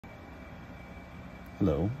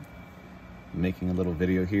Hello, I'm making a little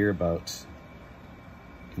video here about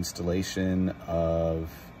installation of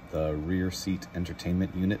the rear seat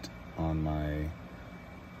entertainment unit on my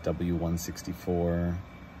W164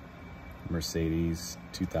 Mercedes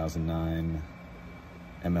 2009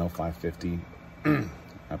 ML550.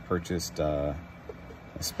 I purchased a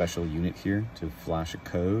special unit here to flash a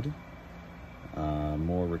code.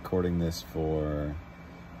 More recording this for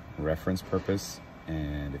reference purpose,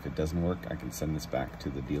 and if it doesn't work I can send this back to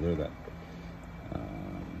the dealer that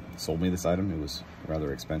sold me this item. It was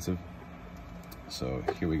rather expensive. So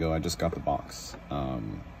here we go. I just got the box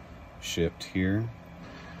shipped here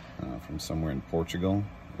from somewhere in Portugal.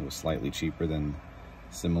 It was slightly cheaper than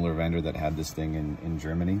a similar vendor that had this thing in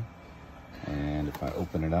Germany. And if I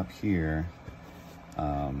open it up here,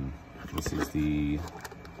 this is the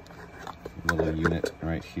little unit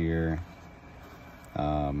right here.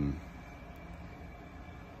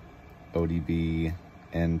 ODB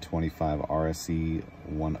N25 RSC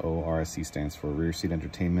 10 RSC stands for rear seat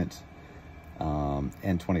entertainment.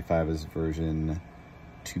 N25 is version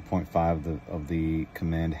 2.5 of the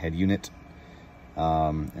COMAND head unit.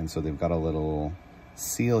 And so they've got a little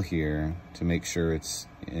seal here to make sure it's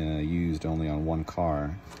used only on one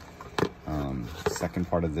car. Second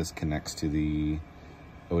part of this connects to the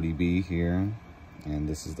ODB here, and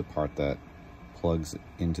this is the part that plugs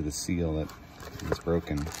into the seal that is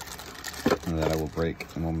broken and that I will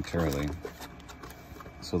break momentarily.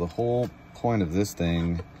 So the whole point of this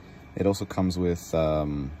thing, it also comes with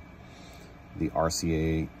the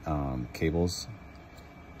RCA cables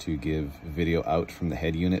to give video out from the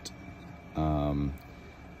head unit.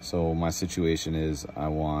 So my situation is I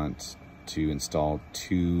want to install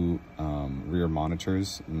two rear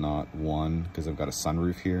monitors, not one, because I've got a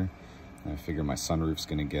sunroof here. I figure my sunroof's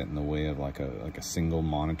going to get in the way of like a single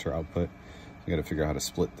monitor output. I got to figure out how to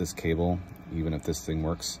split this cable, even if this thing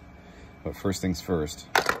works. But first things first,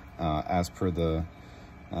 as per the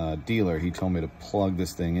dealer, he told me to plug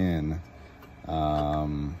this thing in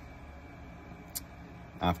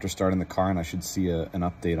after starting the car, and I should see an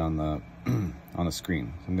update on the on the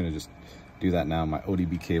screen. So I'm going to just do that now. My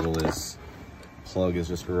ODB cable plug is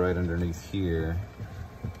just right underneath here.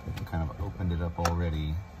 I kind of opened it up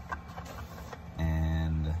already,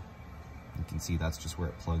 and you can see that's just where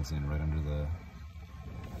it plugs in, right under the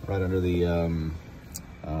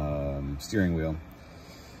steering wheel.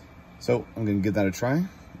 So I'm gonna give that a try.